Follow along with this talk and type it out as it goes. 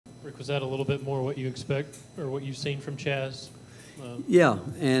Rick, was that a little bit more what you expect or what you've seen from Chaz? Yeah,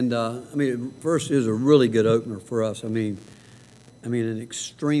 and I mean, first is a really good opener for us. I mean, an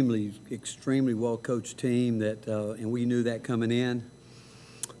extremely well coached team that, and we knew that coming in,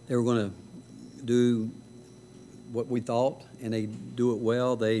 they were going to do what we thought, and they do it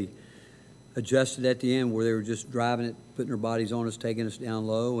well. They adjusted at the end where they were just driving it, putting their bodies on us, taking us down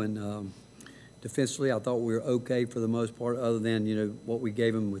low, and defensively, I thought we were okay for the most part, other than what we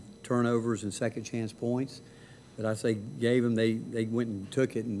gave them with turnovers and second chance points. But I say gave them, they went and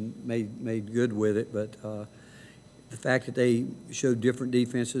took it and made good with it. But the fact that they showed different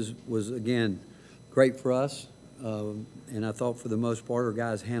defenses was, again, great for us. And I thought for the most part our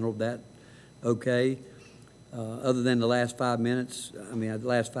guys handled that okay. Other than the last 5 minutes, the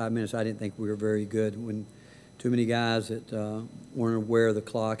last 5 minutes I didn't think we were very good. When too many guys that weren't aware of the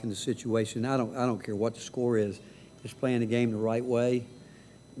clock and the situation. I don't care what the score is. Just playing the game the right way.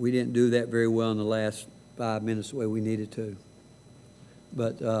 We didn't do that very well in the last 5 minutes the way we needed to.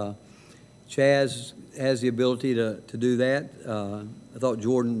 But Chaz has the ability to do that. I thought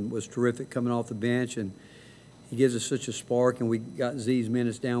Jordan was terrific coming off the bench, and he gives us such a spark, and we got Z's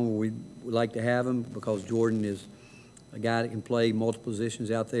minutes down where we would like to have him because Jordan is a guy that can play multiple positions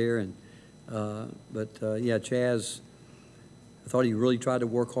out there. And yeah, Chaz, I thought he really tried to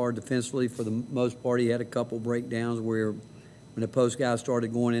work hard defensively. For the most part, he had a couple breakdowns where when the post guys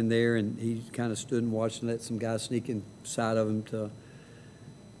started going in there, and he kind of stood and watched and let some guys sneak inside of him to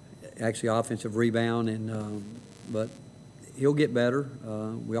actually offensive rebound. And but he'll get better.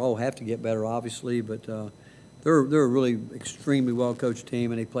 We all have to get better, obviously, but they're a really extremely well-coached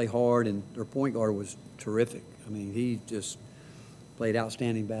team, and they play hard, and their point guard was terrific. I mean, he just played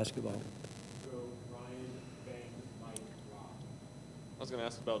outstanding basketball. I was going to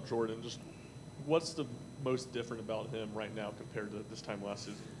ask about Jordan. Just what's the most different about him right now compared to this time last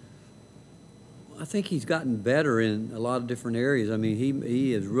season? I think he's gotten better in a lot of different areas. I mean,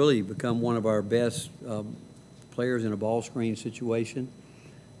 he has really become one of our best players in a ball screen situation.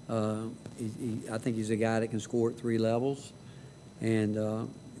 I think he's a guy that can score at 3 levels, and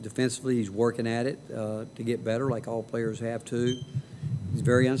defensively he's working at it to get better, like all players have to. He's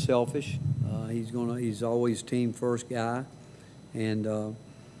very unselfish. He's always team first guy, and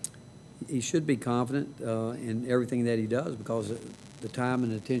he should be confident in everything that he does because of the time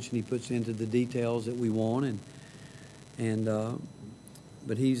and attention he puts into the details that we want.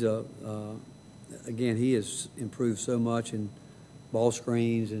 But he's again, he has improved so much in ball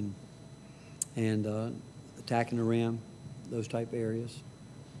screens and attacking the rim, those type areas.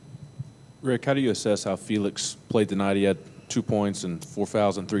 Rick, how do you assess how Felix played tonight? He had 2 points and 4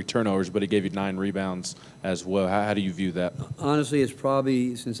 fouls and 3 turnovers, but he gave you 9 rebounds as well. How do you view that? Honestly, it's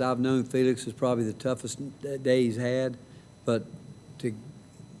probably, since I've known Felix, it's probably the toughest day he's had. But to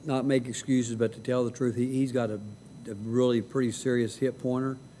not make excuses, but to tell the truth, he's got a really pretty serious hip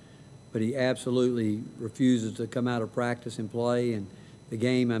pointer, but he absolutely refuses to come out of practice and play. And the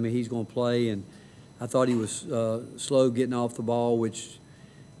game, I mean, he's going to play. And I thought he was slow getting off the ball, which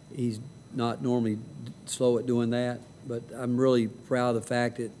he's not normally slow at doing that. But I'm really proud of the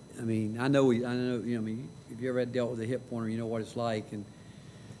fact that, I mean, I know, if you ever had dealt with a hip pointer, you know what it's like. And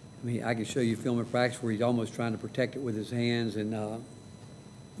I mean, I can show you film in practice where he's almost trying to protect it with his hands. And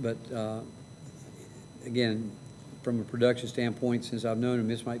but again, from a production standpoint, since I've known him,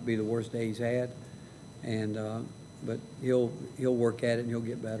 this might be the worst day he's had. And but he'll work at it and he'll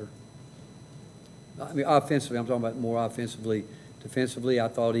get better. I mean, offensively, I'm talking about more offensively. Defensively, I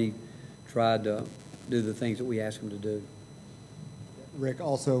thought he tried to do the things that we asked him to do. Rick,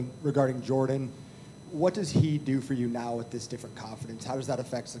 also regarding Jordan, what does he do for you now with this different confidence? How does that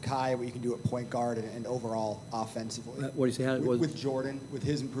affect Sakai, what you can do at point guard and overall offensively? What do you say? How, with Jordan, with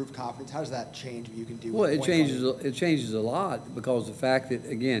his improved confidence, how does that change what you can do? Well, with it changes. Guard? It changes a lot because the fact that,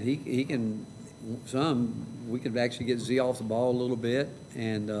 again, he can. We could actually get Z off the ball a little bit,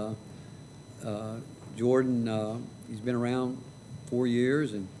 and Jordan, he's been around 4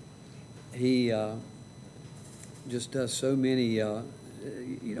 years, and he just does so many.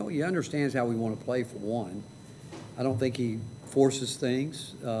 He understands how we want to play, for one. I don't think he forces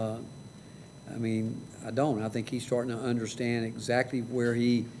things. I mean, I don't. I think he's starting to understand exactly where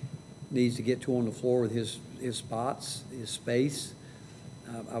he needs to get to on the floor with his spots, his space.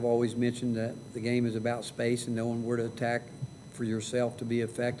 I've always mentioned that the game is about space and knowing where to attack for yourself to be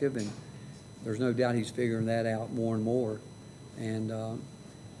effective, and there's no doubt he's figuring that out more and more. And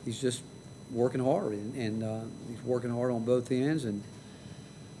he's just working hard, and he's working hard on both ends, and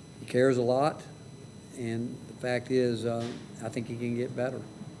he cares a lot. And the fact is, I think he can get better.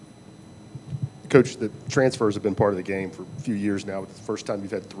 Coach, the transfers have been part of the game for a few years now. It's the first time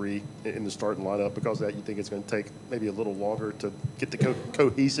you've had 3 in the starting lineup. Because of that, you think it's going to take maybe a little longer to get the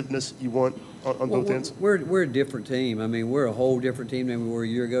cohesiveness you want on both ends? We're a different team. I mean, we're a whole different team than we were a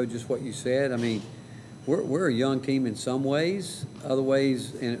year ago, just what you said. I mean, we're a young team in some ways, other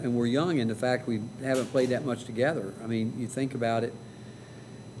ways, and we're young in the fact we haven't played that much together. I mean, you think about it,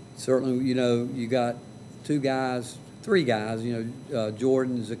 certainly, you know, you got 3 guys, you know,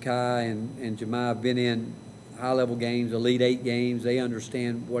 Jordan, Zakai, and Jemai have been in high-level games, Elite 8 games. They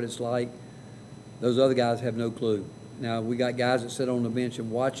understand what it's like. Those other guys have no clue. Now, we got guys that sit on the bench and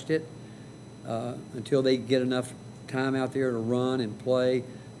watched it until they get enough time out there to run and play.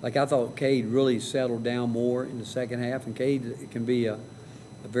 Like, I thought Cade really settled down more in the second half, and Cade can be a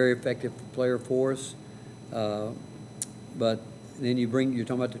very effective player for us. But then you're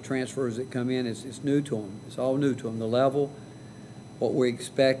talking about the transfers that come in. It's new to them. It's all new to them. The level, what we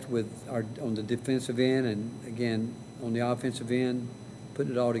expect on the defensive end, and again on the offensive end,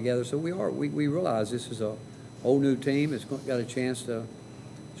 putting it all together. So we realize this is a whole new team. It's got a chance to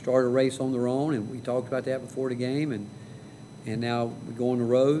start a race on their own, and we talked about that before the game. And now we go on the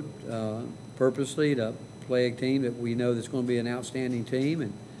road purposely to play a team that we know that's going to be an outstanding team,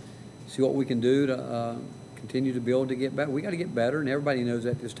 and see what we can do to continue to build to get better. We got to get better, and everybody knows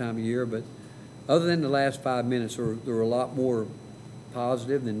that this time of year. But other than the last 5 minutes, there were a lot more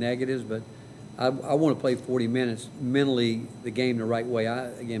positive than negatives. But I want to play 40 minutes mentally, the game the right way.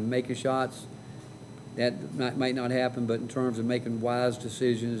 Again, making shots, that might not happen, but in terms of making wise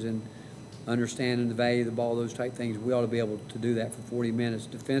decisions and understanding the value of the ball, those type things, we ought to be able to do that for 40 minutes.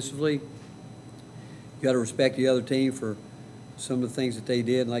 Defensively, you got to respect the other team for some of the things that they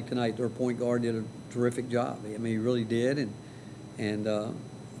did. Like tonight, their point guard did a terrific job. I mean, he really did, and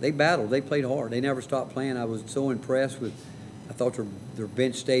they battled. They played hard. They never stopped playing. I was so impressed with. I thought their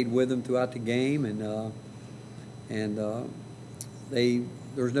bench stayed with them throughout the game, and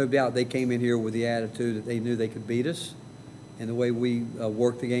there's no doubt they came in here with the attitude that they knew they could beat us. And the way we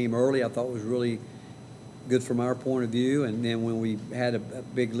worked the game early, I thought was really good from our point of view. And then when we had a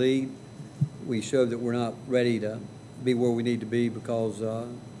big lead, we showed that we're not ready to be where we need to be because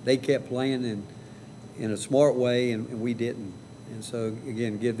they kept playing in a smart way, and we didn't. And so,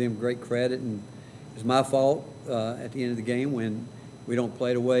 again, give them great credit. And it's my fault at the end of the game when we don't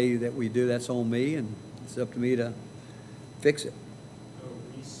play the way that we do. That's on me, and it's up to me to fix it.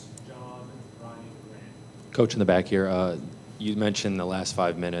 Coach in the back here, you mentioned the last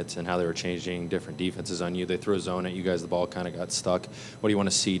 5 minutes and how they were changing different defenses on you. They threw a zone at you guys. The ball kind of got stuck. What do you want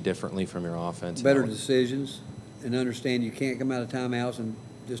to see differently from your offense? Better decisions, and understand you can't come out of timeouts and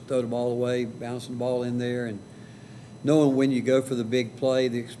just throw the ball away, bouncing the ball in there, and knowing when you go for the big play,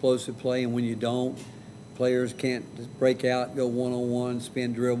 the explosive play, and when you don't. Players can't just break out, go one-on-one,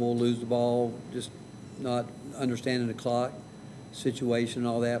 spin dribble, lose the ball, just not understanding the clock situation and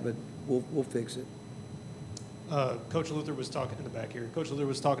all that, but we'll fix it. Coach Luther was talking in the back here. Coach Luther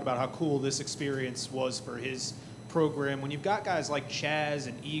was talking about how cool this experience was for his program. When you've got guys like Chaz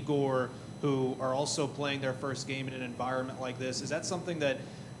and Igor who are also playing their first game in an environment like this, is that something that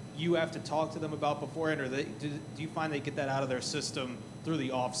you have to talk to them about beforehand, or do you find they get that out of their system through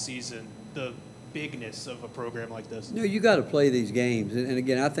the off season, the bigness of a program like this? No, you got to play these games, and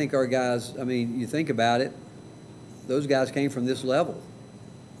again, I think our guys. I mean, you think about it; those guys came from this level.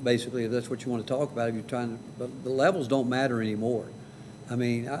 Basically, if that's what you want to talk about, if you're trying to, but the levels don't matter anymore. I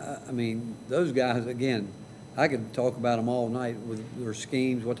mean, I mean, those guys, again, I could talk about them all night with their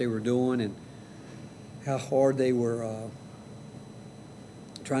schemes, what they were doing, and how hard they were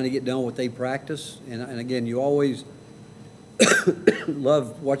trying to get done what they practice. And again, you always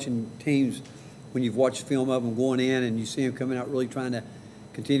love watching teams when you've watched film of them going in and you see them coming out really trying to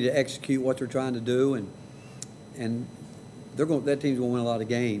continue to execute what they're trying to do, and that team's going to win a lot of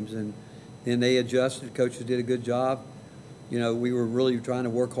games. And then they adjusted. Coaches did a good job. You know, we were really trying to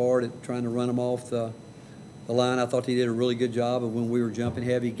work hard at trying to run them off the line. I thought they did a really good job of when we were jumping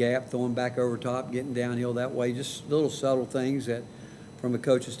heavy gap, throwing back over top, getting downhill that way. Just little subtle things that, from a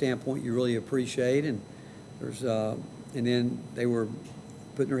coach's standpoint, you really appreciate. And then they were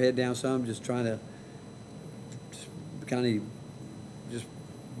putting their head down some, just trying to kind of just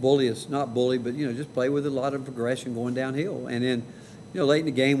bully us, not bully, but, you know, just play with a lot of progression going downhill. And then, you know, late in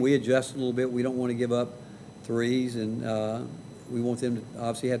the game, we adjusted a little bit. We don't want to give up threes, and we want them to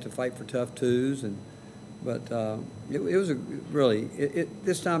obviously have to fight for tough twos. But it was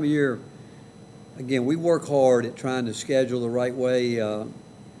this time of year, again, we work hard at trying to schedule the right way.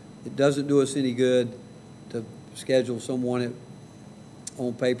 It doesn't do us any good to schedule someone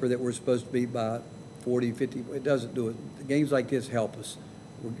on paper that we're supposed to beat by 40, 50. It doesn't do it. Games like this help us,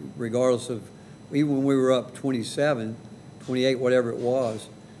 regardless of even when we were up 27, 28, whatever it was,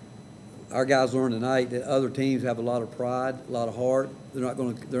 our guys learned tonight that other teams have a lot of pride, a lot of heart. They're not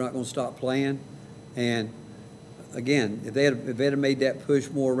going to stop playing. And again, if they had made that push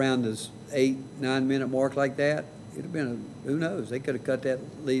more around this 8-9 minute mark like that, it'd have been who knows? They could have cut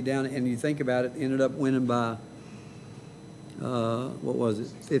that lead down. And you think about it, ended up winning by what was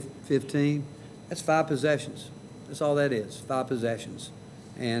it? 15. That's 5 possessions. That's all that is. 5 possessions.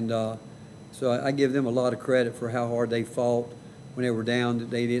 And so I give them a lot of credit for how hard they fought when they were down.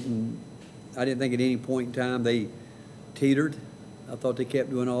 I didn't think at any point in time they teetered. I thought they kept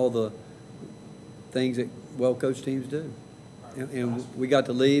doing all the things that well-coached teams do. And we got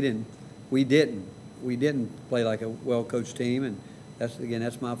the lead, and we didn't. We didn't play like a well-coached team, and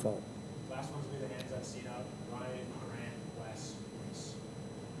that's my fault. Last one's be the hands I've seen up. Ryan, Grant, Wes, Reese.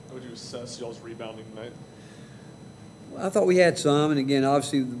 How would you assess y'all's rebounding tonight? I thought we had some, and again,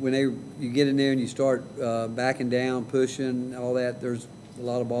 obviously, when you get in there and you start backing down, pushing, all that, there's a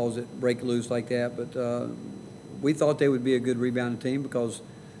lot of balls that break loose like that. But we thought they would be a good rebounding team because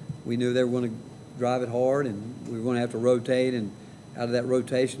we knew they were going to drive it hard, and we were going to have to rotate, and out of that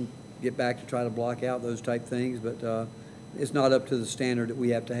rotation, get back to try to block out those type things. But it's not up to the standard that we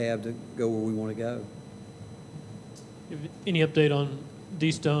have to go where we want to go. Any update on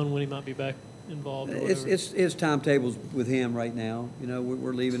D. Stone when he might be back involved? Or It's timetables with him right now. You know,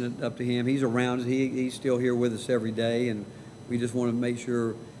 we're leaving it up to him. He's around. He's still here with us every day, and we just want to make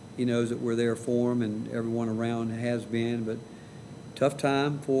sure he knows that we're there for him, and everyone around has been. But tough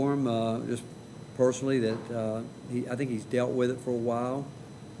time for him, just personally. That I think he's dealt with it for a while,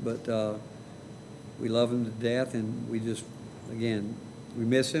 but we love him to death, and we just, again, we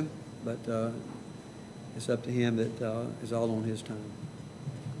miss him. But it's up to him. That is all on his time.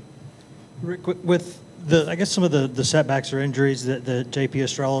 Rick, with I guess some of the setbacks or injuries that JP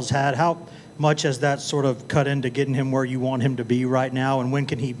Estrella's had, how much has that sort of cut into getting him where you want him to be right now, and when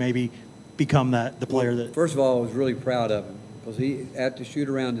can he maybe become the player that? First of all, I was really proud of him because at the shoot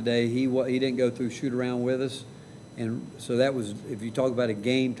around today, he didn't go through shoot around with us, and so that was, if you talk about a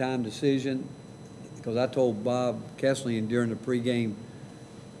game time decision, because I told Bob Kessling during the pregame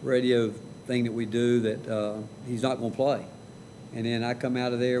radio thing that we do that he's not going to play. And then I come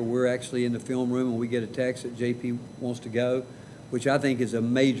out of there, we're actually in the film room, and we get a text that JP wants to go, which I think is a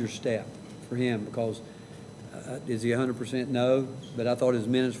major step for him because is he 100% no? But I thought his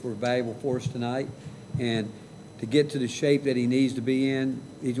minutes were valuable for us tonight. And to get to the shape that he needs to be in,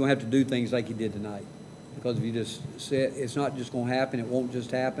 he's going to have to do things like he did tonight. Because if you just sit, it's not just going to happen. It won't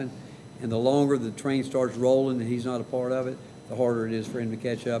just happen. And the longer the train starts rolling and he's not a part of it, the harder it is for him to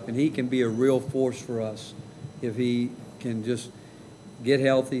catch up. And he can be a real force for us if he can just get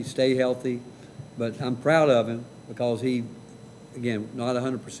healthy, stay healthy. But I'm proud of him because he, again, not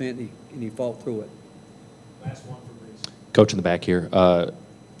 100%, and he fought through it. Last one for Reese. Coach in the back here,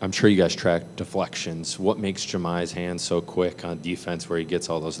 I'm sure you guys track deflections. What makes Jahmai's hands so quick on defense where he gets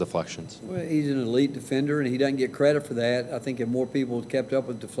all those deflections? Well, he's an elite defender, and he doesn't get credit for that. I think if more people had kept up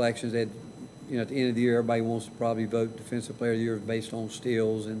with deflections, at the end of the year, everybody wants to probably vote Defensive Player of the Year based on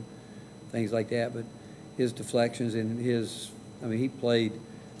steals and things like that. But his deflections and he played,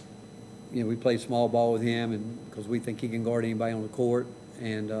 we played small ball with him, and because we think he can guard anybody on the court,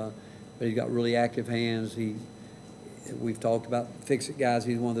 and but he's got really active hands. We've talked about fix-it guys.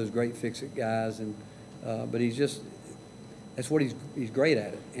 He's one of those great fix-it guys, and but that's what he's great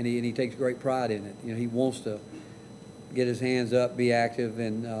at it, and he takes great pride in it. He wants to get his hands up, be active,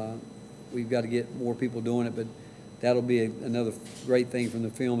 and we've got to get more people doing it. But that'll be another great thing from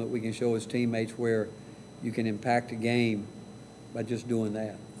the film that we can show his teammates where you can impact a game by just doing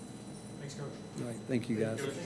that. Thanks, Coach. All right, thank you guys.